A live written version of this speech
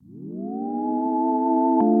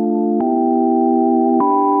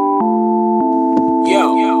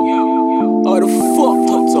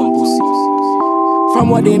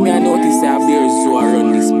From what they may I notice, say I bear so I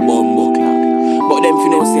run this bumbo clock. But them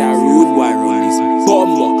finna say I rude boy run this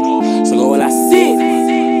bumbo clock. So go all I see.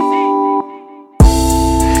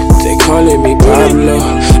 They calling me Pablo.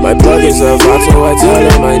 My pockets are hot, so I tell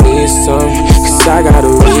them I need some. Cause I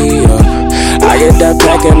gotta re-up. I get that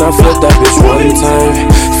pack and I flip that bitch one time.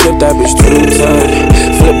 Flip that bitch 2 times.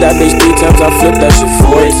 Flip that bitch 3 times. I flip that shit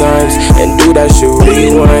 4 times. And do that shit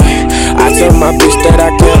rewind. I tell my bitch that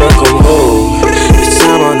I cannot come home. Bitch,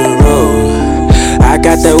 I'm on the road. I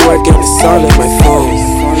got that work and it's all in my phone.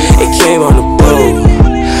 It came on the boat.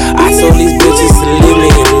 I told these bitches to leave me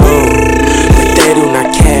alone, but they do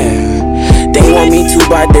not care. They want me to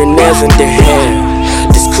bite their nails and their hair.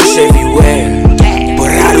 This kush everywhere,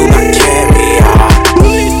 but I do not care.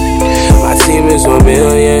 My team is 1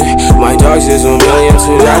 million. My dogs is 1 million.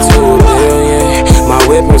 Turned out to 1 million. My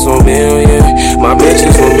whip is 1 million. My bitch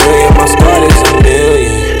is 1 million. My squad is 1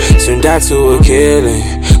 million. Turned out to a killing.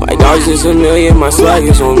 My dogs is 1 million. My swag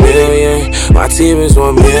is 1 million. My team is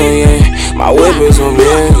 1 million. My whip is 1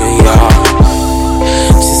 million, y'all.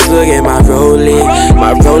 Just look at my rollie.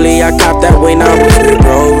 My rollie, I copped that when I was with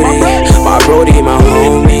Brody. My Brody, my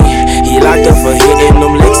homie. He locked up for hitting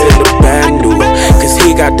them licks in the bando. Cause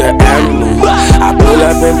he got the ammo. I pull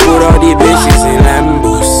up and put all these bitches in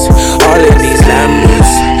Lambos. All of these Lambos.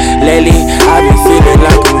 Lately, I be feeling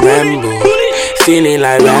like a Rambo. Feeling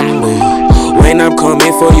like Rambo. When I'm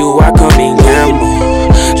coming for you, I come in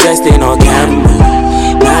Gambo. Dressed in all camo.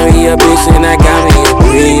 Marry a bitch and I got me a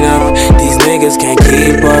prenup. These niggas can't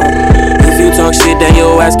keep up. If you talk shit, then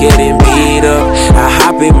your ass getting beat up. I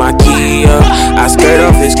hop in my Kia. I skirt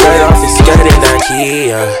off his skirt in that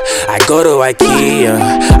Kia. I go to IKEA.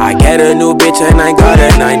 I get a new bitch and I got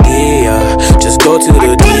an idea. Just go to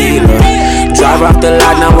the dealer. Drive off the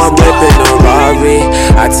lot, now I'm whipping a Rari.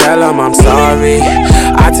 I tell him I'm sorry.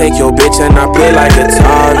 I take your bitch and I play like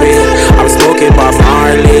Atari. I'm smoking Bob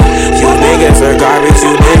Marley. You niggas are garbage,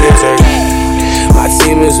 you niggas are. My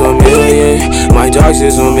team is 1 million. My dogs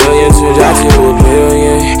is 1 million. Turned out to 1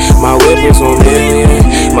 million. My whip is 1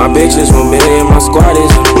 million. My bitch is 1 million. My squad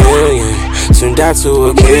is 1 million. Turned out to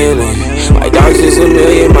a killing. My dogs is 1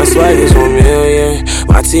 million. My swag is 1 million.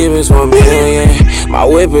 My team is 1 million. My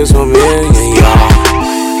whip is 1 million, y'all.